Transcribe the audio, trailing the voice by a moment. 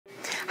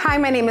Hi,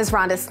 my name is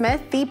Rhonda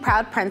Smith, the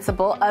proud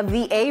principal of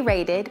the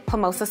A-rated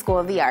Plumosa School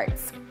of the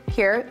Arts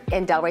here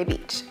in Delray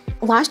Beach.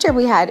 Last year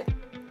we had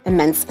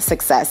immense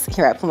success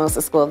here at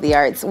Plumosa School of the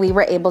Arts. We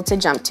were able to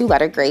jump 2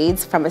 letter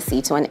grades from a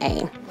C to an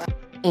A.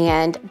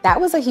 And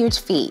that was a huge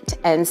feat.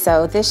 And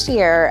so this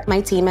year, my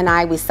team and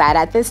I, we sat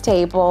at this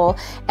table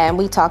and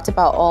we talked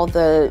about all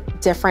the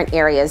different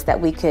areas that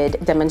we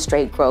could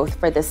demonstrate growth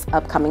for this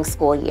upcoming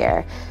school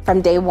year.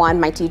 From day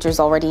one, my teachers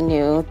already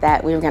knew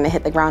that we were going to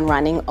hit the ground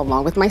running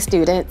along with my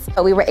students.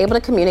 But we were able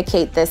to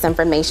communicate this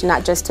information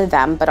not just to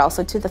them, but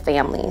also to the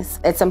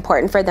families. It's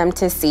important for them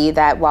to see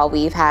that while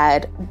we've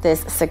had this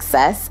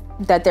success,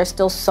 that there's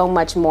still so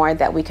much more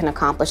that we can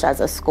accomplish as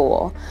a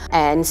school.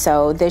 And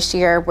so this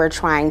year we're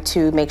trying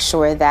to make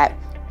sure that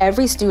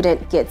every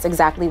student gets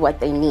exactly what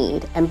they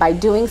need. And by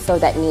doing so,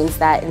 that means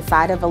that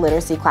inside of a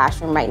literacy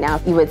classroom right now,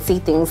 you would see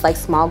things like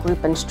small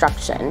group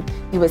instruction.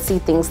 You would see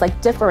things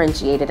like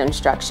differentiated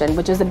instruction,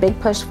 which is a big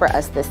push for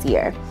us this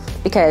year.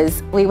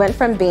 Because we went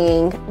from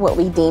being what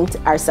we deemed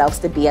ourselves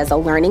to be as a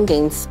learning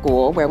gain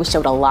school, where we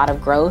showed a lot of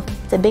growth,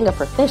 to being a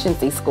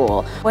proficiency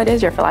school. What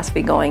is your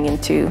philosophy going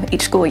into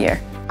each school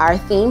year? Our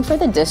theme for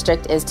the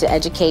district is to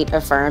educate,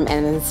 affirm,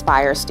 and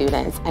inspire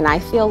students. And I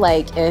feel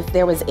like if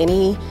there were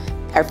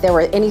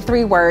any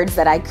 3 words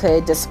that I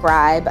could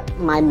describe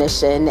my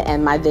mission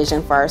and my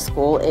vision for our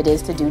school, it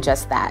is to do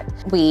just that.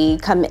 We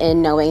come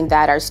in knowing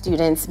that our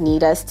students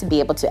need us to be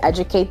able to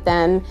educate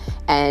them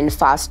and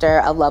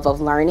foster a love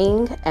of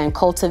learning and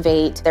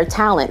cultivate their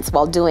talents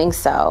while doing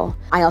so.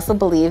 I also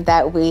believe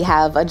that we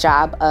have a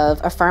job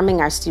of affirming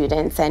our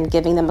students and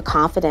giving them the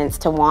confidence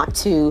to want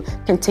to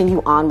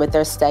continue on with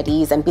their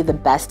studies and be the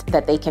best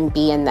that they can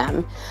be in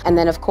them. And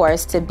then, of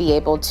course, to be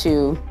able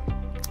to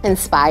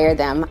inspire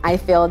them. I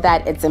feel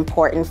that it's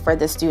important for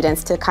the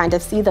students to kind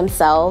of see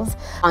themselves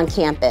on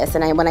campus.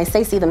 And when I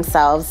say see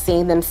themselves,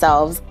 seeing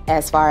themselves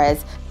as far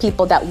as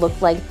people that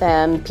look like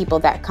them, people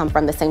that come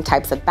from the same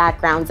types of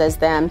backgrounds as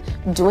them,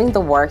 doing the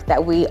work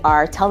that we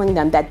are telling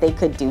them that they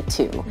could do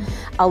too.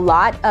 A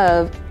lot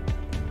of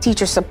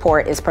teacher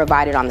support is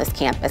provided on this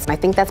campus. And I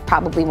think that's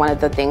probably one of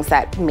the things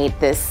that made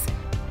this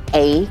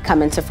A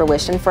come into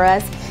fruition for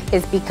us,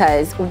 is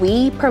because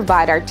we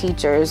provide our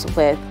teachers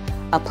with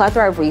a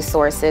plethora of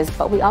resources,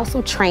 but we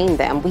also train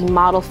them, we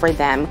model for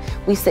them,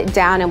 we sit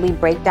down and we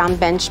break down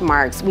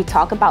benchmarks, we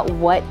talk about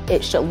what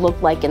it should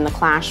look like in the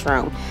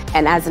classroom.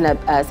 And as an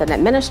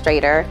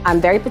administrator, I'm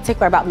very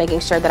particular about making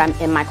sure that I'm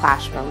in my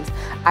classrooms.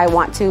 I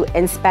want to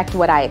inspect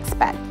what I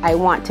expect. I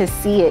want to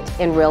see it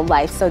in real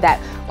life so that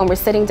when we're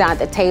sitting down at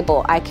the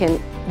table, I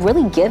can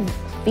really give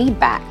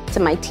feedback to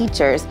my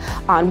teachers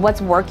on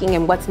what's working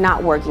and what's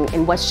not working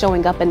and what's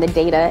showing up in the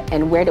data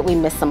and where did we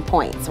miss some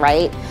points,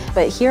 right?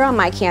 But here on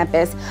my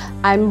campus,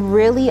 I'm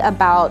really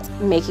about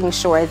making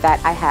sure that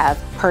I have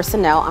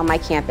personnel on my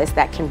campus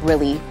that can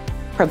really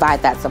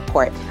provide that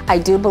support. I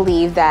do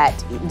believe that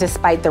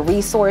despite the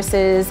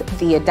resources,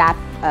 the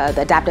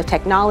adaptive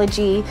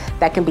technology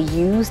that can be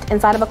used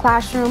inside of a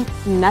classroom,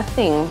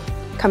 nothing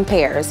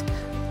compares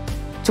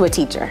to a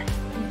teacher.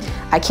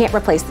 I can't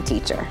replace the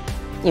teacher.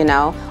 You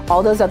know,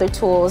 all those other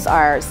tools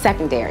are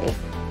secondary.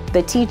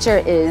 The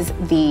teacher is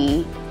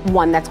the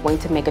one that's going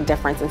to make a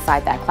difference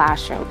inside that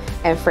classroom.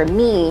 And for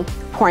me,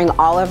 pouring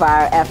all of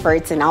our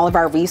efforts and all of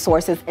our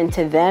resources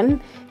into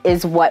them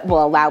is what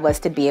will allow us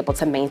to be able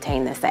to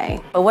maintain this A.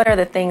 But what are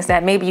the things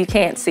that maybe you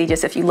can't see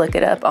just if you look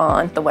it up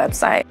on the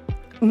website?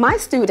 My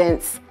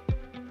students,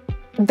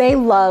 they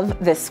love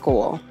this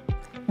school.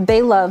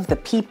 They love the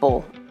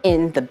people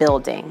in the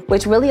building,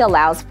 which really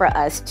allows for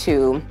us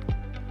to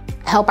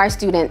help our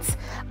students,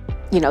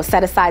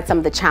 set aside some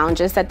of the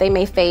challenges that they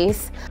may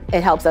face.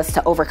 It helps us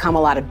to overcome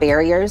a lot of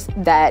barriers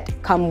that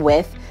come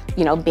with,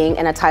 being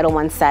in a Title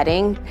I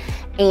setting.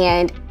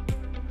 And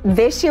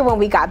this year when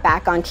we got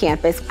back on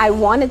campus, I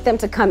wanted them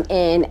to come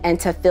in and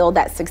to feel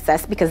that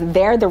success because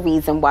they're the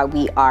reason why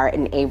we are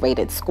an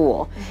A-rated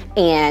school.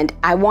 And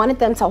I wanted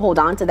them to hold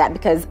on to that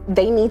because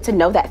they need to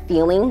know that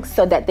feeling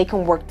so that they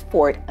can work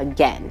for it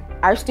again.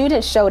 Our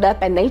students showed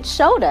up and they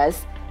showed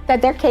us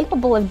that they're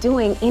capable of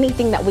doing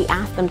anything that we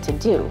ask them to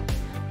do.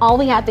 All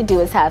we have to do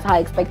is have high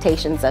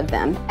expectations of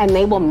them, and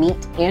they will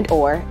meet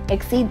and/or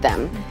exceed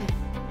them.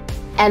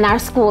 And our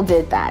school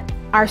did that.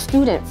 Our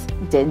students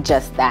did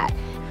just that.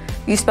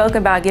 You spoke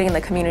about getting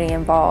the community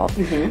involved.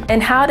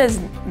 And how does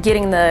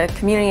getting the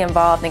community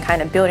involved and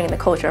kind of building the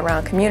culture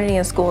around community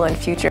and school and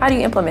future, how do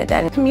you implement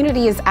that?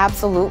 Community is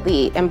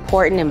absolutely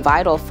important and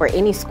vital for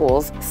any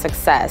school's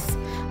success.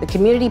 The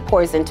community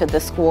pours into the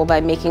school by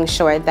making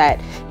sure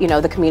that,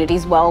 the community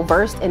is well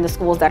versed in the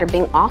schools that are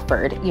being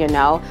offered,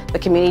 The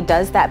community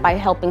does that by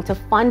helping to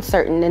fund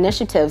certain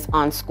initiatives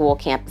on school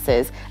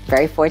campuses.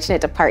 Very fortunate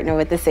to partner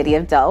with the city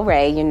of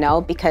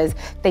Delray, because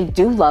they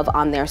do love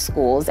on their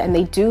schools and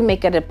they do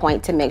make it a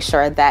point to make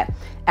sure that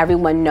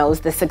everyone knows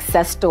the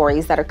success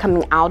stories that are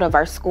coming out of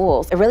our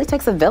schools. It really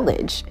takes a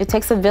village. It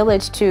takes a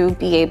village to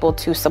be able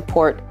to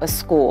support a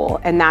school,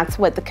 and that's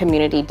what the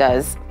community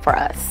does for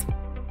us.